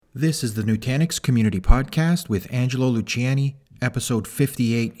This is the Nutanix Community Podcast with Angelo Luciani, episode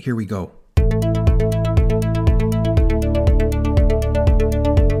 58. Here we go.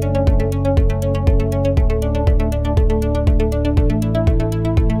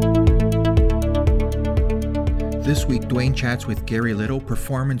 This week, Dwayne chats with Gary Little,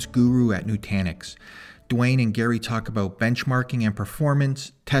 performance guru at Nutanix. Dwayne and Gary talk about benchmarking and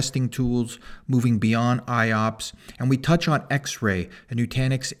performance, testing tools, moving beyond IOPS, and we touch on X-Ray, a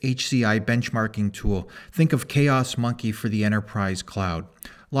Nutanix HCI benchmarking tool. Think of Chaos Monkey for the enterprise cloud.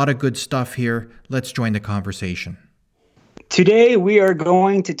 A lot of good stuff here. Let's join the conversation. Today, we are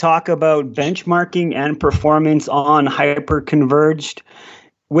going to talk about benchmarking and performance on hyper-converged.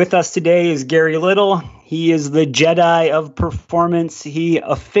 With us today is Gary Little. He is the Jedi of performance. He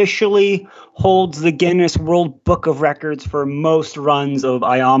officially holds the Guinness World Book of Records for most runs of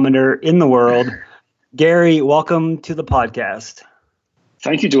iometer in the world. Gary, welcome to the podcast.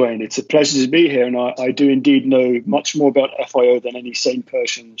 Thank you, Dwayne. It's a pleasure to be here, and I do indeed know much more about FIO than any sane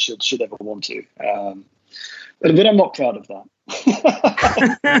person should ever want to. But I'm not proud of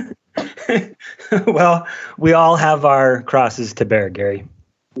that. Well, we all have our crosses to bear, Gary.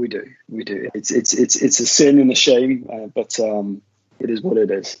 We do. It's a sin and a shame, but it is what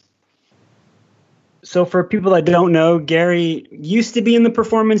it is. So for people that don't know, Gary used to be in the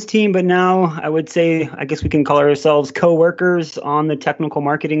performance team, but now I guess we can call ourselves co-workers on the technical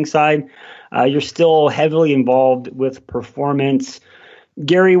marketing side. You're still heavily involved with performance.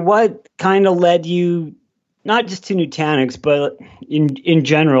 Gary, what kind of led you not just to Nutanix, but in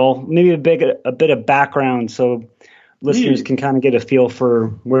general, maybe a bit of background so listeners can kind of get a feel for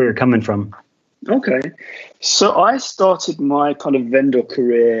where you're coming from? Okay. So I started my kind of vendor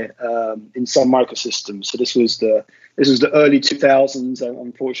career in Sun Microsystems. So this was the early 2000s.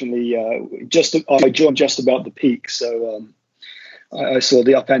 Unfortunately, I joined just about the peak. So I saw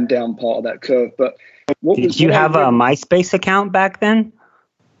the up and down part of that curve. But did you have a MySpace account back then?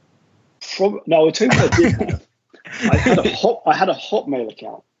 No, I'll tell you what I did have. I had a Hotmail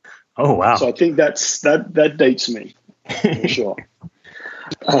account. Oh, wow. So I think that dates me for sure.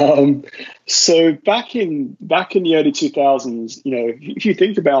 So back in the early 2000s, if you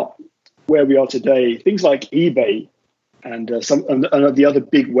think about where we are today, things like eBay and some of the other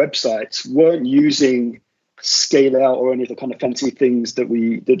big websites weren't using Scale Out or any of the kind of fancy things that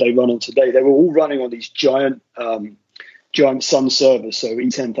they run on today. They were all running on these giant Sun servers, so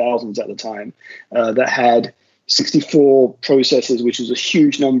E10000s at the time, that had 64 processors, which was a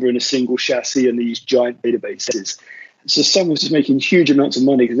huge number in a single chassis, and these giant databases. So Sun was just making huge amounts of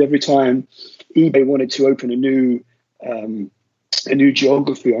money because every time eBay wanted to open a new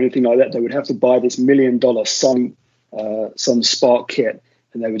geography or anything like that, they would have to buy this $1 million Sun Spark kit,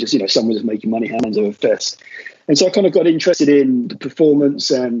 and they were just, Sun was just making money hand over fist. And so I kind of got interested in the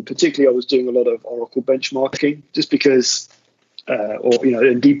performance, and particularly I was doing a lot of Oracle benchmarking, just because,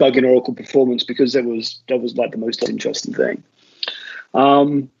 and debugging Oracle performance because that was like the most interesting thing.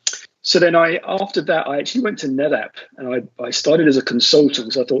 So then after that, I actually went to NetApp, and I started as a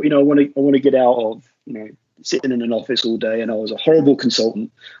consultant. So I thought, I want to get out of, sitting in an office all day. And I was a horrible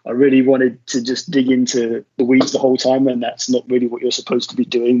consultant. I really wanted to just dig into the weeds the whole time. And that's not really what you're supposed to be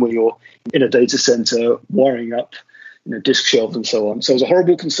doing when you're in a data center, wiring up, disk shelves and so on. So I was a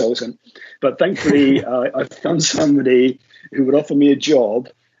horrible consultant, but thankfully I found somebody who would offer me a job.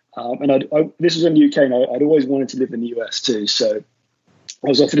 And this was in the UK, and I'd always wanted to live in the US too. So I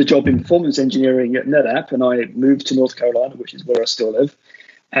was offered a job in performance engineering at NetApp, and I moved to North Carolina, which is where I still live,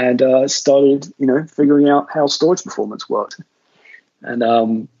 and started, figuring out how storage performance worked. And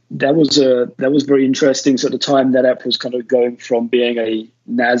that was very interesting. So at the time, NetApp was kind of going from being a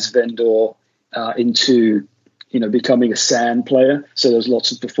NAS vendor into, becoming a SAN player. So there's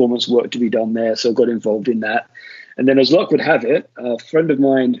lots of performance work to be done there. So I got involved in that. And then as luck would have it, a friend of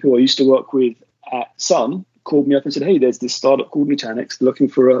mine who I used to work with at Sun called me up and said, "Hey, there's this startup called Nutanix looking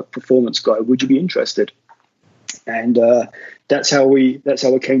for a performance guy. Would you be interested?" And that's how we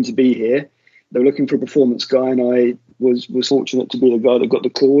came to be here. They were looking for a performance guy, and I was fortunate to be the guy that got the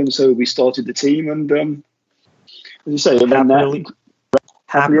call. And so we started the team, and as you say,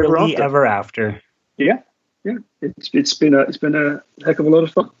 happily ever after. Yeah. It's been a heck of a lot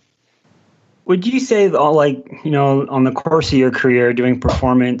of fun. Would you say that, on the course of your career doing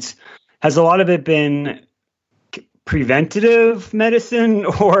performance, has a lot of it been preventative medicine,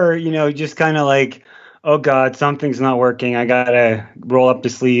 or just kind of like, oh God, something's not working, I gotta roll up the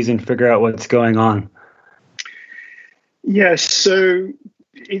sleeves and figure out what's going on? Yeah, so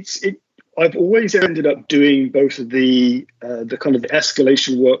I've always ended up doing both of the kind of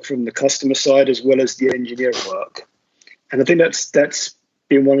escalation work from the customer side as well as the engineering work, and I think that's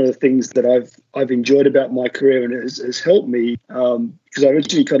been one of the things that I've enjoyed about my career, and it has helped me, because I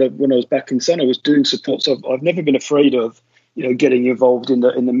originally kind of, when I was back in Sun, I was doing support. So I've never been afraid of, getting involved in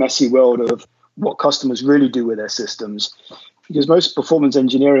the messy world of what customers really do with their systems, because most performance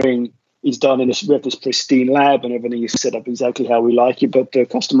engineering is done in this, we have this pristine lab and everything is set up exactly how we like it, but the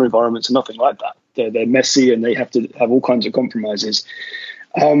customer environments are nothing like that. They're messy and they have to have all kinds of compromises.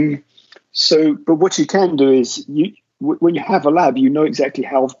 But what you can do is, when you have a lab, you know exactly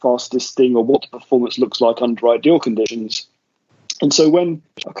how fast this thing or what the performance looks like under ideal conditions. And so when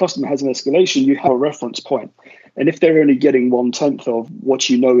a customer has an escalation, you have a reference point. And if they're only getting 1/10 of what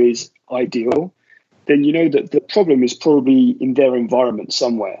you know is ideal, then you know that the problem is probably in their environment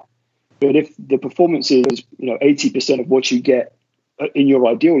somewhere. But if the performance is 80% of what you get in your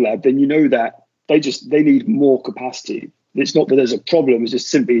ideal lab, then you know that they need more capacity. It's not that there's a problem; it's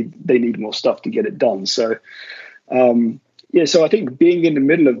just simply they need more stuff to get it done. So, so I think being in the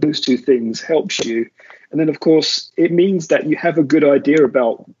middle of those two things helps you. And then, of course, it means that you have a good idea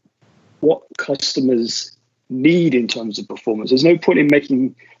about what customers need in terms of performance. There's no point in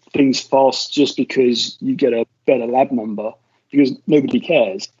making things fast just because you get a better lab number, because nobody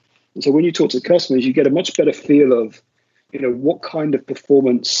cares. And so when you talk to customers, you get a much better feel of, what kind of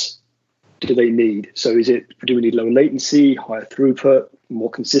performance do they need? So do we need low latency, higher throughput, more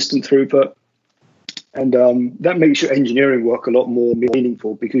consistent throughput? And that makes your engineering work a lot more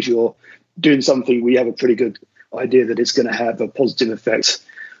meaningful, because you're doing something where you have a pretty good idea that it's going to have a positive effect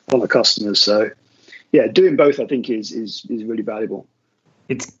on the customers. So yeah, doing both, I think, is really valuable.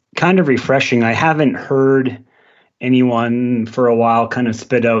 It's kind of refreshing. I haven't heard anyone for a while kind of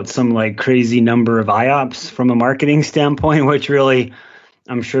spit out some like crazy number of IOPS from a marketing standpoint, which really,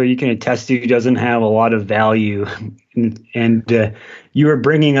 I'm sure you can attest to, doesn't have a lot of value. And you were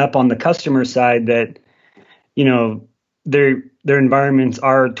bringing up on the customer side that, their environments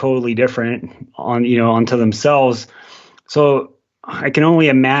are totally different onto themselves. So I can only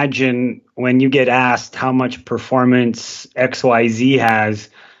imagine when you get asked how much performance XYZ has,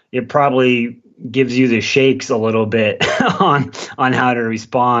 it probably gives you the shakes a little bit on how to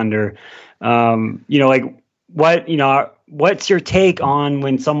respond, or what's your take on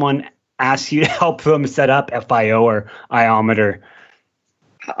when someone asks you to help them set up FIO or Iometer?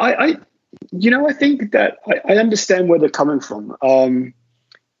 I think that I understand where they're coming from,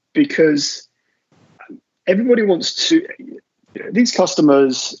 because everybody wants to. These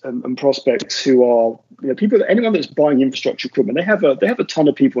customers and prospects who are anyone that's buying infrastructure equipment, they have a ton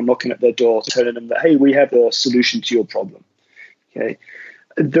of people knocking at their door telling them that, hey, we have a solution to your problem. Okay,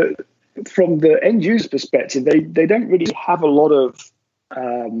 from the end user perspective, they don't really have a lot of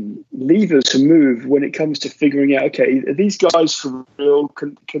levers to move when it comes to figuring out, okay, are these guys for real?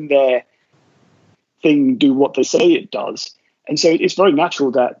 Can their thing do what they say it does? And so it's very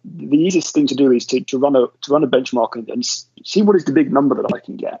natural that the easiest thing to do is to run a benchmark and see what is the big number that I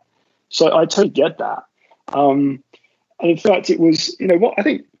can get. So I totally get that. And in fact, it was, I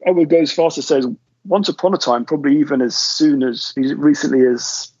think I would go as far as to say, once upon a time, probably even as soon as recently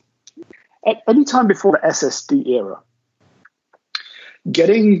as any time before the SSD era,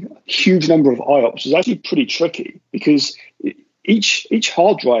 getting a huge number of IOPS was actually pretty tricky, because each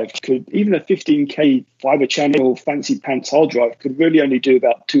hard drive could, even a 15K fiber channel fancy pants hard drive could really only do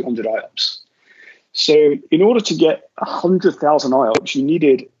about 200 IOPS. So in order to get 100,000 IOPS, you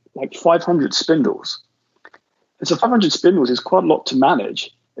needed like 500 spindles. And so 500 spindles is quite a lot to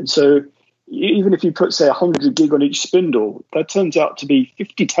manage. And so even if you put, say, 100 gig on each spindle, that turns out to be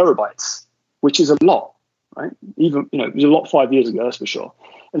 50 terabytes, which is a lot, right? Even, it was a lot 5 years ago, that's for sure.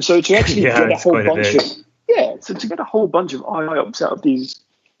 And so to actually get a whole bunch of... so to get a whole bunch of IOPS out of these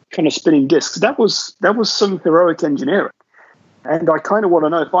kind of spinning disks, that was some heroic engineering. And I kind of want to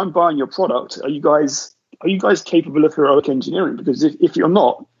know, if I'm buying your product, are you guys capable of heroic engineering? Because if you're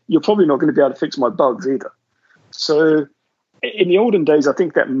not, you're probably not going to be able to fix my bugs either. So in the olden days, I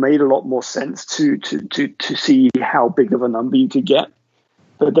think that made a lot more sense to see how big of a number you could get.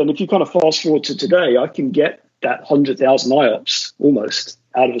 But then if you kind of fast forward to today, I can get that 100,000 IOPS almost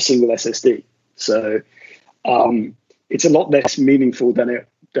out of a single SSD. So it's a lot less meaningful than it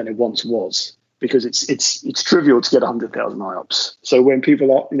once was, because it's trivial to get 100,000 IOPS. So when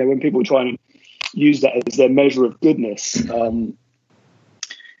people try and use that as their measure of goodness,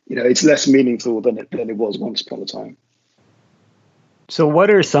 it's less meaningful than it was once upon a time. So what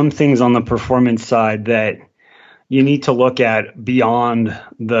are some things on the performance side that you need to look at beyond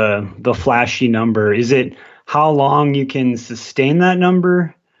the flashy number? Is it how long you can sustain that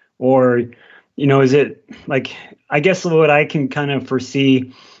number, or is it like, I guess what I can kind of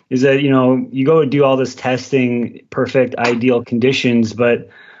foresee is that, you go do all this testing, perfect, ideal conditions, but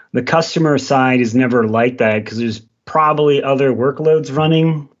the customer side is never like that because there's probably other workloads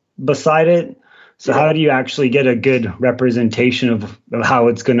running beside it. So how do you actually get a good representation of how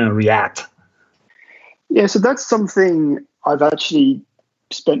it's going to react? Yeah, so that's something I've actually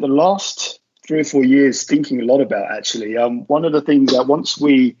spent the last 3 or 4 years thinking a lot about, actually. One of the things that once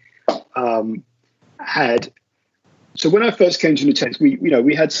we had, so when I first came to Nutanix,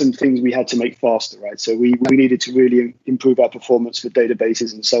 we had some things we had to make faster, right? So we needed to really improve our performance for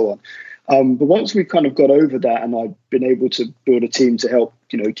databases and so on. But once we kind of got over that, and I've been able to build a team to help,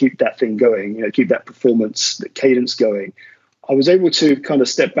 keep that thing going, keep that performance, the cadence going, I was able to kind of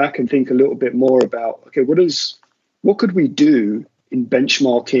step back and think a little bit more about, okay, what could we do in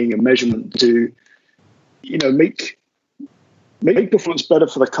benchmarking and measurement to, make performance better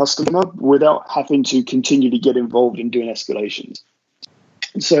for the customer without having to continue to get involved in doing escalations.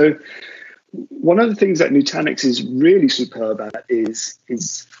 And so one of the things that Nutanix is really superb at is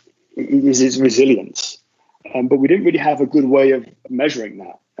its resilience. But we didn't really have a good way of measuring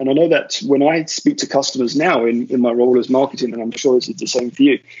that. And I know that when I speak to customers now in my role as marketing, and I'm sure this is the same for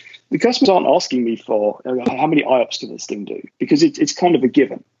you, the customers aren't asking me for how many IOPS can this thing do, because it's kind of a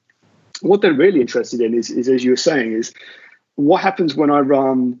given. What they're really interested in is, as you were saying, is what happens when I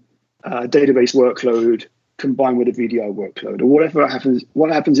run a database workload combined with a VDI workload, or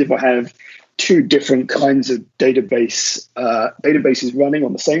what happens if I have two different kinds of databases running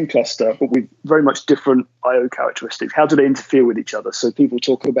on the same cluster, but with very much different I/O characteristics. How do they interfere with each other? So people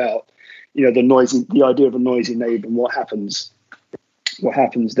talk about, the idea of a noisy neighbor and what happens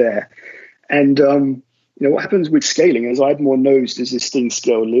there. And what happens with scaling? As I add more nodes, does this thing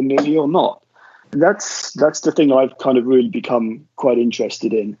scale linearly or not? And that's the thing I've kind of really become quite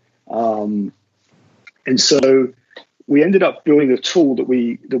interested in. And so we ended up building a tool that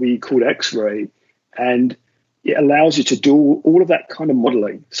we called X-Ray, and it allows you to do all of that kind of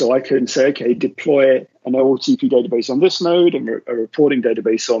modeling. So I can say, okay, deploy an OLTP database on this node and a reporting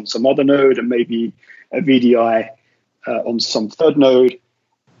database on some other node, and maybe a VDI on some third node.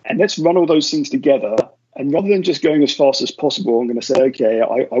 And let's run all those things together. And rather than just going as fast as possible, I'm going to say, okay,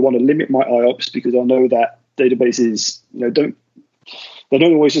 I want to limit my IOPS because I know that databases, don't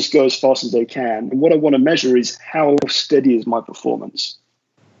always just go as fast as they can. And what I want to measure is how steady is my performance.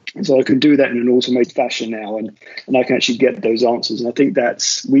 And so I can do that in an automated fashion now, and I can actually get those answers. And I think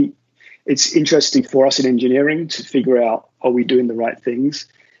it's interesting for us in engineering to figure out, are we doing the right things?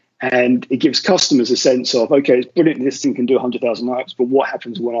 And it gives customers a sense of, okay, it's brilliant, this thing can do 100,000 IOPS, but what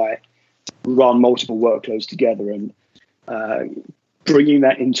happens when I run multiple workloads together? And bringing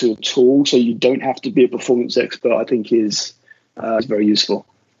that into a tool so you don't have to be a performance expert, I think is very useful.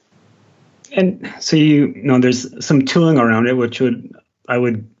 And so there's some tooling around it, which I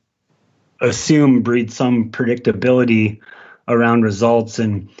would assume breed some predictability around results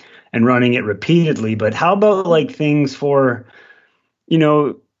and running it repeatedly. But how about like things for,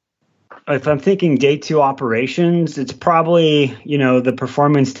 if I'm thinking day 2 operations, it's probably, the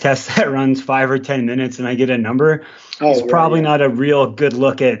performance test that runs 5 or 10 minutes and I get a number. It's probably not a real good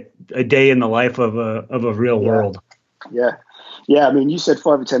look at a day in the life of a real world. Yeah. Yeah. I mean, you said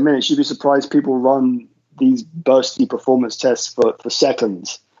 5 or 10 minutes. You'd be surprised people run these bursty performance tests for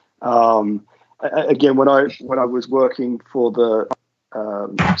seconds. Again, when I was working for the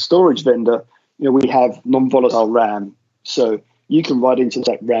storage vendor, we have non-volatile RAM. So you can write into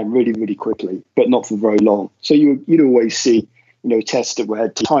that RAM really, really quickly, but not for very long. So you'd always see, tests that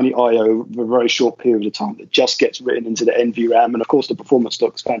had tiny I/O for a very short period of time that just gets written into the NVRAM. And of course, the performance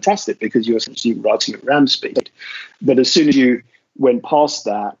looks fantastic because you're essentially writing at RAM speed. But as soon as you went past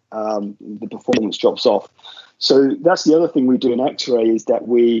that, the performance drops off. So that's the other thing we do in X-Ray is that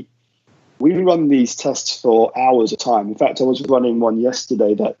we run these tests for hours at a time. In fact, I was running one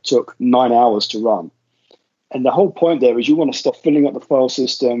yesterday that took 9 hours to run. And the whole point there is you want to stop filling up the file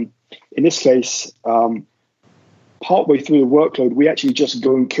system. In this case, partway through the workload, we actually just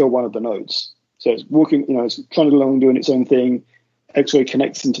go and kill one of the nodes. So it's walking, it's trundling along doing its own thing. X-Ray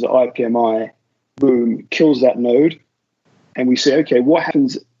connects into the IPMI, boom, kills that node. And we say, okay, what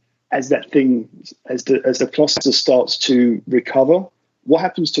happens as the cluster starts to recover? What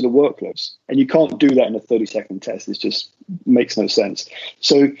happens to the workloads? And you can't do that in a 30-second test. It just makes no sense.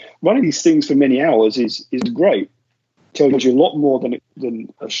 So running these things for many hours is great. Tells you a lot more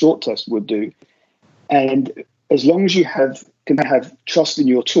than a short test would do. And as long as you can have trust in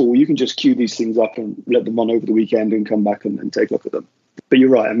your tool, you can just queue these things up and let them on over the weekend and come back and take a look at them. But you're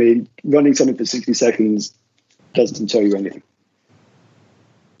right. I mean, running something for 60 seconds doesn't tell you anything.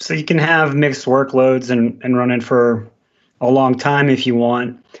 So you can have mixed workloads and run it for a long time if you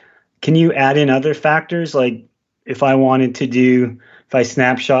want. Can you add in other factors? Like if I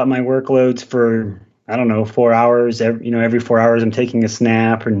snapshot my workloads for, I don't know, 4 hours, every 4 hours I'm taking a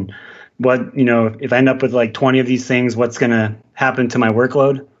snap, and if I end up with like 20 of these things, what's going to happen to my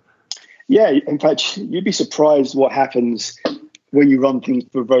workload? Yeah, in fact, you'd be surprised what happens when you run things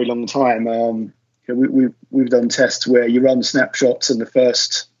for a very long time. We've done tests where you run snapshots and the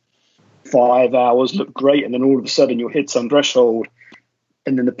first 5 hours look great, and then all of a sudden you'll hit some threshold,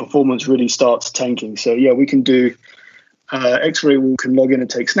 and then the performance really starts tanking. So yeah, we can do X-Ray can log in and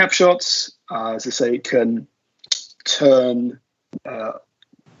take snapshots. As I say, it can turn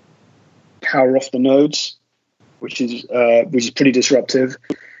power off the nodes, which is pretty disruptive.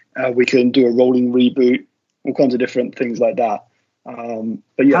 We can do a rolling reboot, all kinds of different things like that.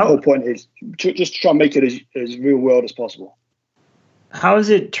 But yeah, the whole point is just try and make it as real world as possible. How is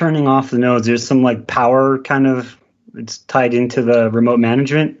it turning off the nodes? There's some like power it's tied into the remote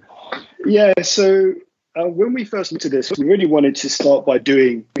management? Yeah, so when we first looked at this, we really wanted to start by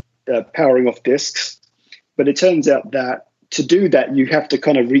doing powering off disks. But it turns out that to do that, you have to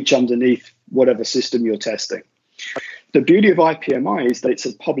kind of reach underneath whatever system you're testing. The beauty of IPMI is that it's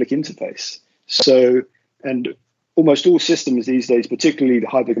a public interface. So, and almost all systems these days, particularly the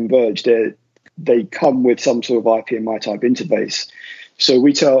hyperconverged, they come with some sort of IPMI type interface. So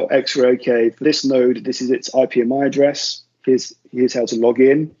we tell X-Ray, okay, for this node, this is its IPMI address. Here's how to log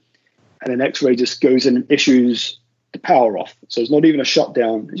in. And then X-Ray just goes in and issues the power off. So it's not even a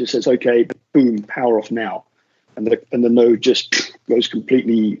shutdown. It just says, okay, boom, power off now. And the node just goes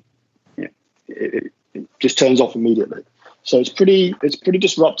completely, it just turns off immediately. So it's pretty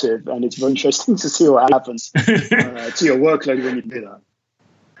disruptive, and it's very interesting to see what happens to your workload when you do that.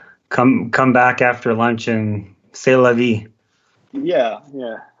 Come back after lunch and c'est la vie. Yeah.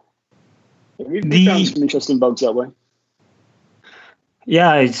 We've found some interesting bugs that way.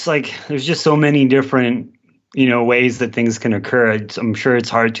 Yeah, it's like there's just so many different ways that things can occur. I'm sure it's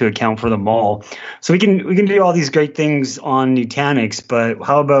hard to account for them all. So we can do all these great things on Nutanix, but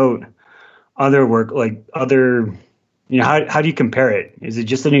how about other work, like other, how do you compare it? Is it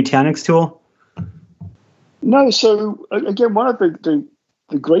just a Nutanix tool? No. So again, one of the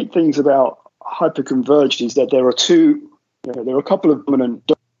great things about hyperconverged is that there are a couple of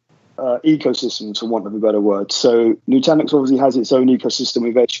dominant ecosystems, for want of a better word. So Nutanix obviously has its own ecosystem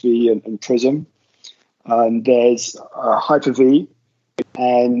with HV and Prism. And there's Hyper-V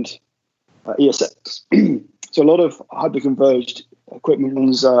and ESX. So a lot of hyperconverged equipment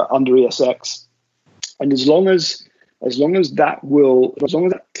runs under ESX, and as long as that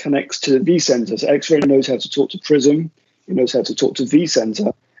connects to vCenter, so X-Ray knows how to talk to Prism, it knows how to talk to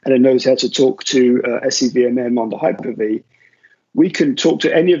vCenter, and it knows how to talk to SCVMM on the Hyper-V. We can talk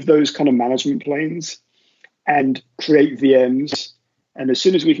to any of those kind of management planes and create VMs. And as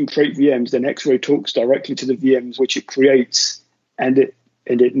soon as we can create VMs, then X-Ray talks directly to the VMs which it creates, and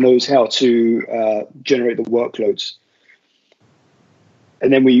it knows how to generate the workloads.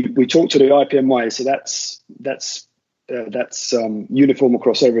 And then we talk to the IPMI, so that's uniform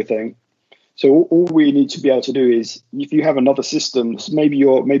across everything. So all we need to be able to do is, if you have another system, maybe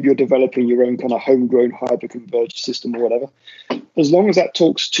you're developing your own kind of homegrown hyperconverged system or whatever, as long as that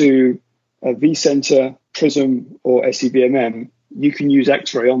talks to vCenter, Prism, or SCVMM, you can use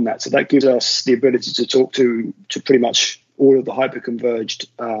X-Ray on that. So that gives us the ability to talk to pretty much all of the hyperconverged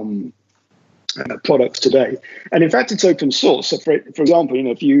products today. And in fact, it's open source. So for example,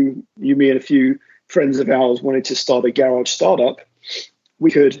 if you, me and a few friends of ours wanted to start a garage startup,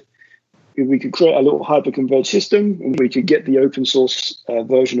 we could create a little hyperconverged system, and we could get the open source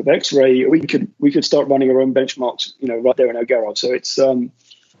version of X-Ray. We could start running our own benchmarks, right there in our garage. So it's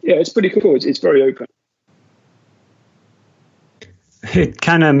it's pretty cool. It's very open. It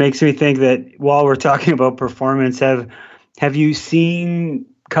kind of makes me think that while we're talking about performance, have you seen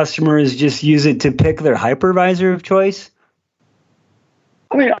customers just use it to pick their hypervisor of choice?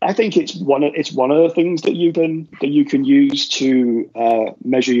 I mean, I think it's one of the things that you can use to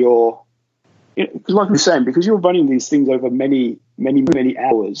measure your. Because like I was saying, because you're running these things over many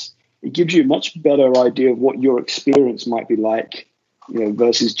hours, it gives you a much better idea of what your experience might be like,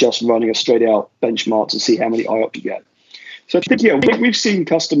 versus just running a straight out benchmark to see how many IOPS you get. So I think we've seen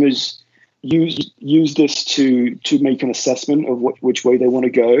customers use this to make an assessment of which way they want to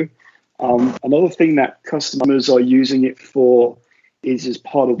go. Another thing that customers are using it for is as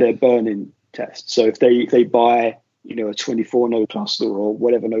part of their burn-in test. So if they buy a 24 node cluster or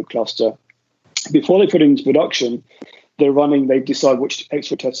whatever node cluster, before they put it into production, they decide which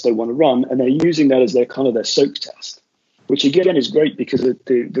X-Ray tests they want to run, and they're using that as their soak test. which again is great because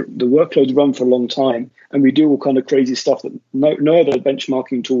the workloads run for a long time, and we do all kind of crazy stuff that no other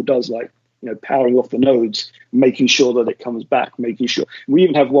benchmarking tool does, like powering off the nodes, making sure that it comes back, making sure. We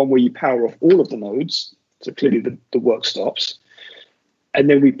even have one where you power off all of the nodes, so clearly the work stops, and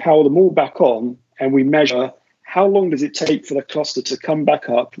then we power them all back on, and we measure how long does it take for the cluster to come back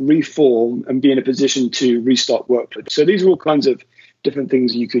up, reform, and be in a position to restart workload. So these are all kinds of different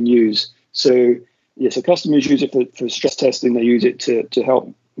things you can use. So so customers use it for stress testing. They use it to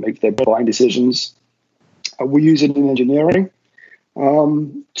help make their buying decisions. We use it in engineering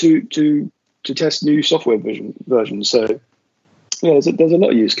to test new software versions. So there's a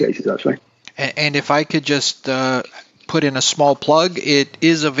lot of use cases actually. And if I could just put in a small plug, it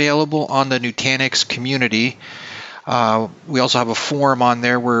is available on the Nutanix community. We also have a forum on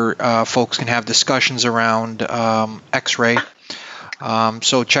there where folks can have discussions around X-Ray.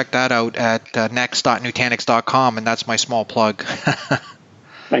 So check that out at next.nutanix.com, and that's my small plug.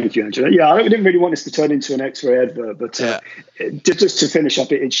 Thank you, Angela. Yeah, I didn't really want this to turn into an X-Ray advert, but just to finish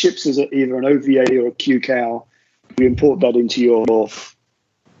up, it ships as either an OVA or a QCOW. You import that into your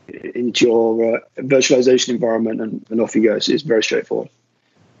virtualization environment, and off you go. So it's very straightforward.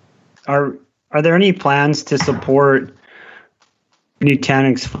 Are there any plans to support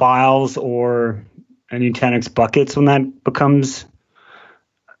Nutanix files or Nutanix buckets when that becomes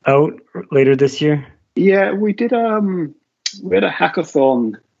out later this year? Yeah, we did. We had a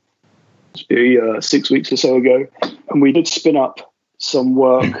hackathon 6 weeks or so ago, and we did spin up some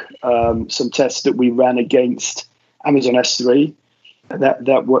work, some tests that we ran against Amazon S3.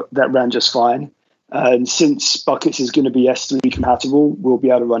 That ran just fine. And since Buckets is going to be S3 compatible, we'll be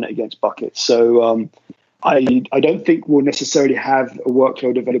able to run it against Buckets. So I don't think we'll necessarily have a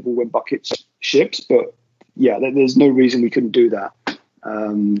workload available when Buckets ships, but yeah, there's no reason we couldn't do that.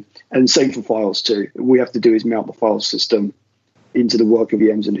 And same for files too. All we have to do is mount the file system into the worker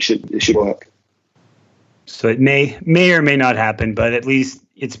VMs, and it should work. So it may or may not happen, but at least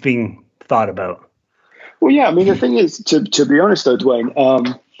it's being thought about. Well, yeah. I mean, the thing is, to be honest, though,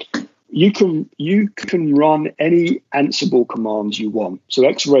 Dwayne, you can run any Ansible commands you want. So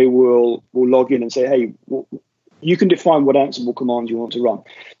X-Ray will log in and say, hey, you can define what Ansible commands you want to run.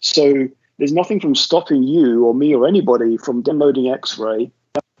 So there's nothing from stopping you or me or anybody from downloading X-Ray,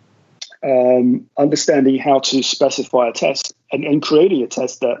 understanding how to specify a test and creating a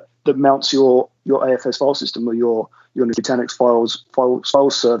test that mounts your AFS file system or your Nutanix file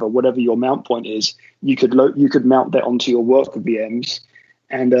server, whatever your mount point is. You could mount that onto your worker VMs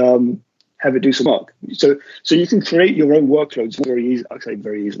and have it do some work. So you can create your own workloads very easily. I say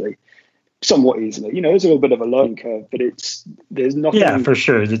very easily, somewhat easily. There's a little bit of a learning curve, but there's nothing. Yeah, for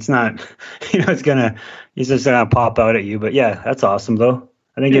sure. It's not. It's just gonna pop out at you. But yeah, that's awesome though.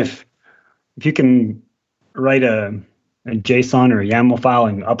 I think if you can write a JSON or a YAML file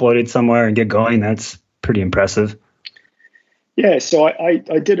and upload it somewhere and get going, that's pretty impressive. Yeah, so I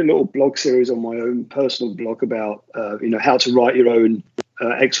did a little blog series on my own personal blog about how to write your own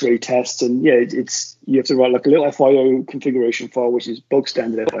X-Ray tests, and you have to write like a little FIO configuration file, which is bog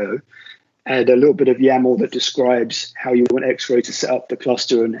standard FIO, and a little bit of YAML that describes how you want X-Ray to set up the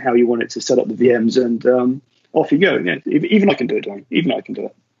cluster and how you want it to set up the VMs, and off you go. Yeah, even I can do it, Dwayne. Even I can do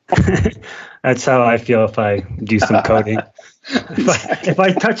it. That's how I feel if I do some coding. If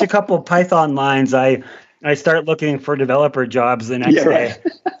I touch a couple of Python lines, I start looking for developer jobs in X-Ray.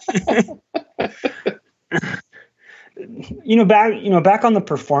 Right. Back on the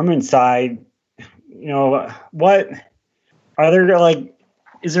performance side, what are there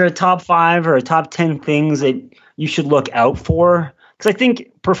is there a top 5 or a top 10 things that you should look out for? Because I think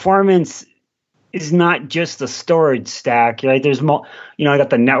performance is not just the storage stack, right? There's I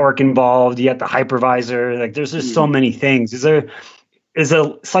got the network involved, you got the hypervisor, there's just so many things. Is there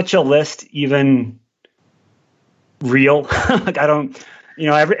such a list even real? I don't,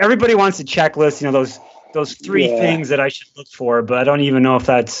 everybody wants a checklist, those 3 things that I should look for, but I don't even know if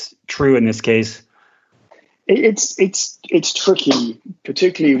that's true in this case. It's tricky,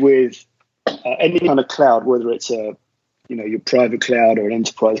 particularly with any kind of cloud, whether it's your private cloud or an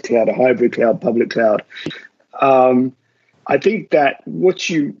enterprise cloud, a hybrid cloud, public cloud. I think that what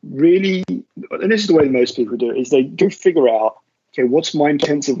you really, and this is the way most people do it, is they do figure out, okay, what's my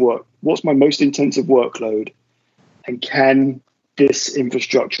most intensive workload, and can this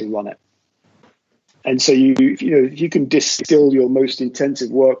infrastructure run it? And so if you can distill your most intensive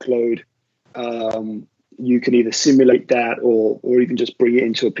workload, you can either simulate that or even just bring it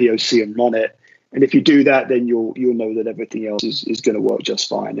into a POC and run it. And if you do that, then you'll know that everything else is going to work just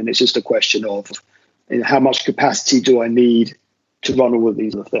fine. And it's just a question of how much capacity do I need to run all of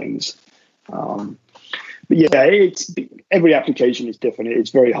these other things. but yeah, every application is different.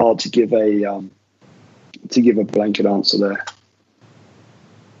 It's very hard to give a blanket answer there.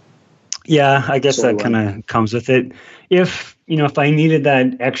 Yeah, I guess that kind of comes with it. If I needed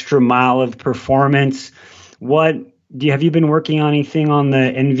that extra mile of performance, have you been working on anything on the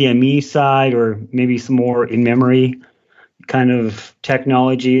NVMe side, or maybe some more in-memory kind of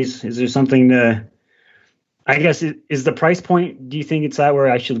technologies? Is there something I guess, is the price point, do you think it's at where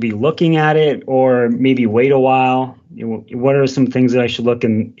I should be looking at it, or maybe wait a while? What are some things that I should look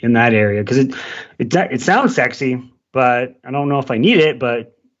in that area? Because it sounds sexy, but I don't know if I need it, but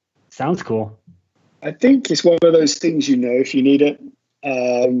it sounds cool. I think it's one of those things, if you need it.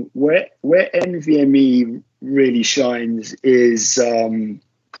 Where NVMe really shines is when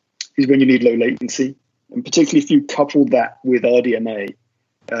you need low latency, and particularly if you couple that with RDMA,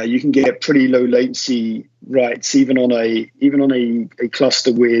 you can get pretty low latency writes even on a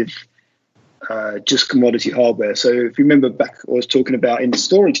cluster with just commodity hardware. So if you remember back, I was talking about in the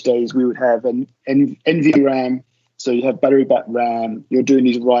storage days, we would have an NVRAM. So you have battery back RAM. You're doing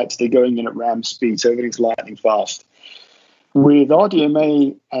these writes; they're going in at RAM speed, so everything's lightning fast. With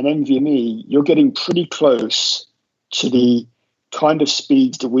RDMA and NVMe, you're getting pretty close to the kind of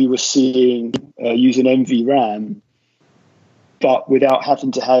speeds that we were seeing using NVRAM, but without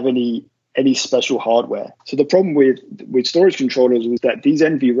having to have any special hardware. So the problem with storage controllers was that these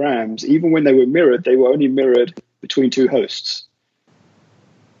NVRAMs, even when they were only mirrored between two hosts.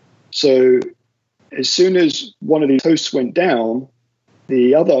 So as soon as one of these hosts went down,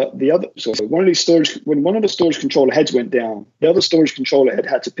 when one of the storage controller heads went down, the other storage controller head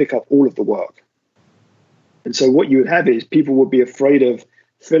had to pick up all of the work. And so what you would have is people would be afraid of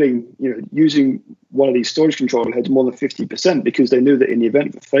using one of these storage controller heads more than 50%, because they knew that in the event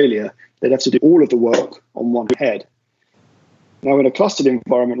of a failure, they'd have to do all of the work on one head. Now, in a clustered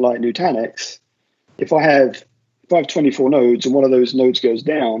environment like Nutanix, if I have 24 nodes and one of those nodes goes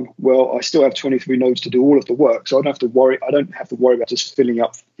down, well, I still have 23 nodes to do all of the work. So I don't have to worry about just filling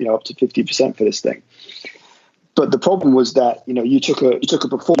up, up to 50% for this thing. But the problem was that, you took a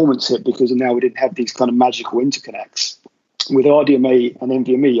performance hit because now we didn't have these kind of magical interconnects. With RDMA and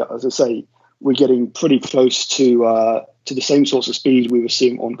NVMe, as I say, we're getting pretty close to the same sorts of speed we were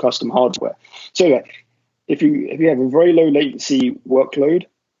seeing on custom hardware. So yeah, if you have a very low latency workload,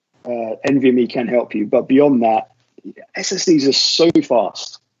 NVMe can help you. But beyond that, SSDs are so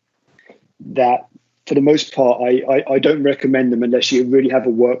fast that for the most part, I don't recommend them unless you really have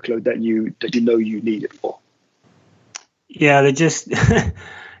a workload that you need it for. Yeah, they just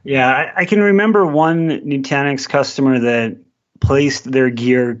yeah, I can remember one Nutanix customer that placed their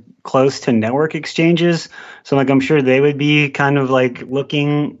gear close to network exchanges. So I'm sure they would be kind of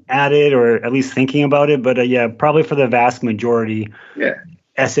looking at it, or at least thinking about it. But yeah, probably for the vast majority,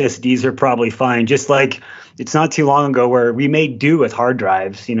 SSDs are probably fine. Just it's not too long ago where we made do with hard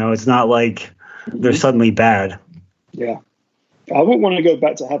drives. It's not like they're suddenly bad. Yeah. I wouldn't want to go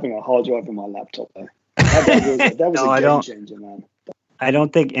back to having a hard drive in my laptop, though. That was no, a game changer, man. I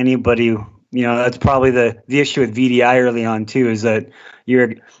don't think anybody, that's probably the issue with VDI early on too, is that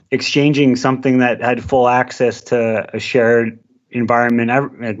you're exchanging something that had full access to a shared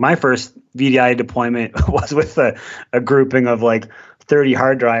environment. My first VDI deployment was with a grouping of 30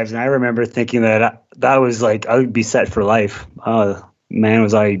 hard drives, and I remember thinking that was I would be set for life. Man,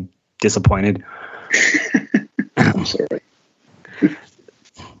 was I disappointed. I'm sorry.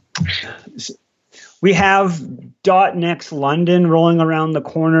 We have .next London rolling around the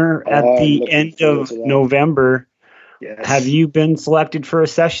corner at the end of November. Yes. Have you been selected for a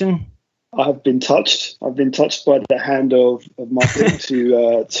session? I've been touched. I've been touched by the hand of Martin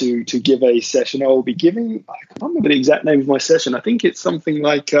to give a session. I will be giving. I can't remember the exact name of my session. I think it's something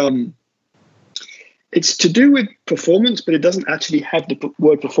like it's to do with performance, but it doesn't actually have the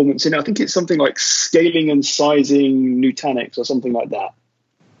word performance in it. I think it's something like scaling and sizing Nutanix or something like that.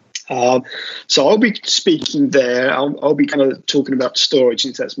 So I'll be speaking there. I'll be kind of talking about storage,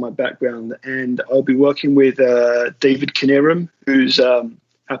 since that's my background, and I'll be working with David Knierim, who's our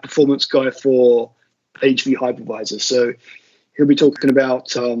performance guy for HV Hypervisor. So he'll be talking about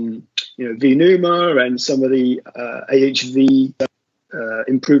VNUMA and some of the AHV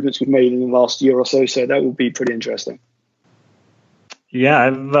improvements we've made in the last year or so. So that will be pretty interesting. Yeah,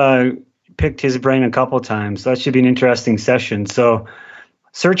 I've picked his brain a couple times. That should be an interesting session. So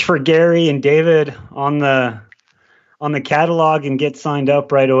search for Gary and David on the catalog and get signed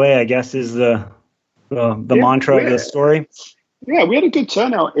up right away, I guess, is the mantra of the story. Yeah, we had a good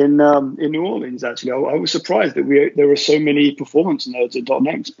turnout in New Orleans, actually. I was surprised that there were so many performance nerds at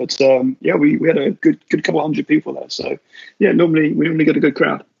 .next, but we had a good couple hundred people there. So yeah, we normally get a good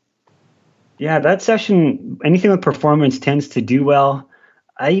crowd. Yeah, that session, anything with performance tends to do well.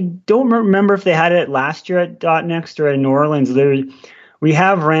 I don't remember if they had it last year at .next or in New Orleans. We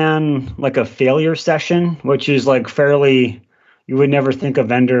have ran like a failure session, which is like fairly, you would never think a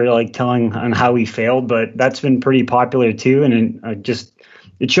vendor like telling on how he failed, but that's been pretty popular too. And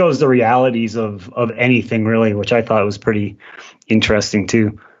it shows the realities of anything really, which I thought was pretty interesting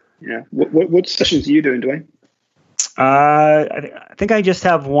too. Yeah. What sessions are you doing, Dwayne? I think I just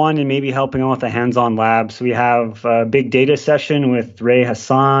have one and maybe helping out with the hands-on labs. We have a big data session with Ray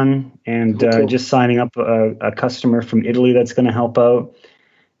Hassan and cool. Just signing up a customer from Italy that's going to help out.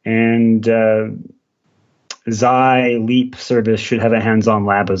 And Xi Leap service should have a hands-on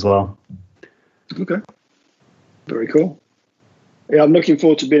lab as well. Okay. Very cool. Yeah, I'm looking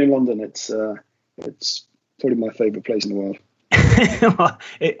forward to being in London. It's probably my favorite place in the world. Well,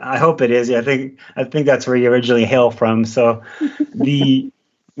 I hope it is. Yeah, I think that's where you originally hail from. So,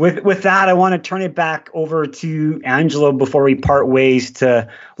 with that, I want to turn it back over to Angelo before we part ways to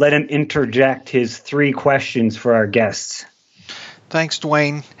let him interject his 3 questions for our guests. Thanks,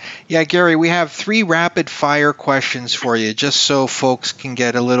 Dwayne. Yeah, Gary, we have 3 rapid fire questions for you, just so folks can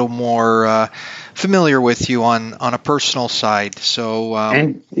get a little more familiar with you on a personal side. So,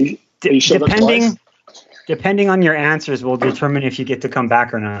 and depending on your answers, will determine if you get to come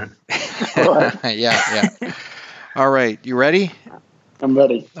back or not. Yeah. All right, you ready? I'm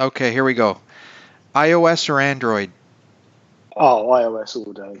ready. Okay, here we go. iOS or Android? Oh, iOS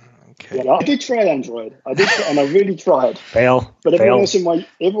all day. Okay. Yeah, I did try Android. And I really tried. Fail. But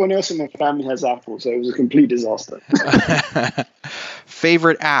everyone else in my family has Apple, so it was a complete disaster.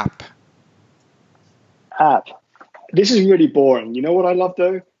 Favorite app? This is really boring. You know what I love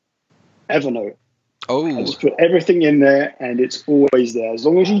though? Evernote. Oh. I just put everything in there, and it's always there. As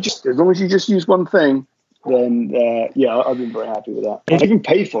long as you just use one thing, then I've been very happy with that. I even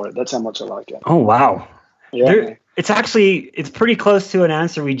paid for it. That's how much I like it. Oh wow! Yeah, it's pretty close to an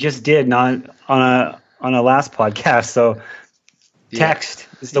answer we just did, not on a last podcast. So text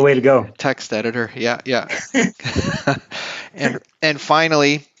is the way to go. Text editor, yeah. and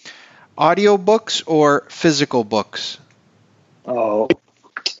finally, audiobooks or physical books? Oh.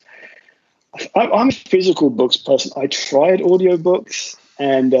 I'm a physical books person. I tried audiobooks,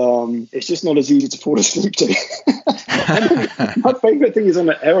 and it's just not as easy to fall asleep to. My favorite thing is on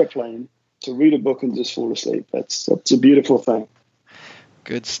an airplane to read a book and just fall asleep. That's a beautiful thing.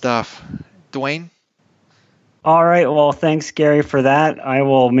 Good stuff. Dwayne? All right. Well, thanks, Gary, for that. I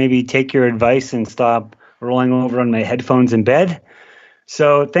will maybe take your advice and stop rolling over on my headphones in bed.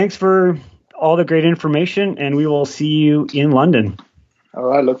 So thanks for all the great information, and we will see you in London. All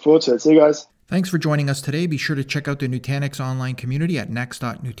right, look forward to it. See you guys. Thanks for joining us today. Be sure to check out the Nutanix online community at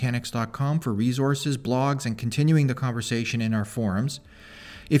next.nutanix.com for resources, blogs, and continuing the conversation in our forums.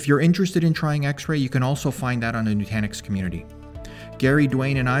 If you're interested in trying X-Ray, you can also find that on the Nutanix community. Gary,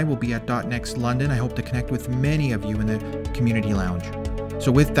 Dwayne, and I will be at .next London. I hope to connect with many of you in the community lounge. So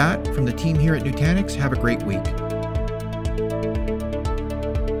with that, from the team here at Nutanix, have a great week.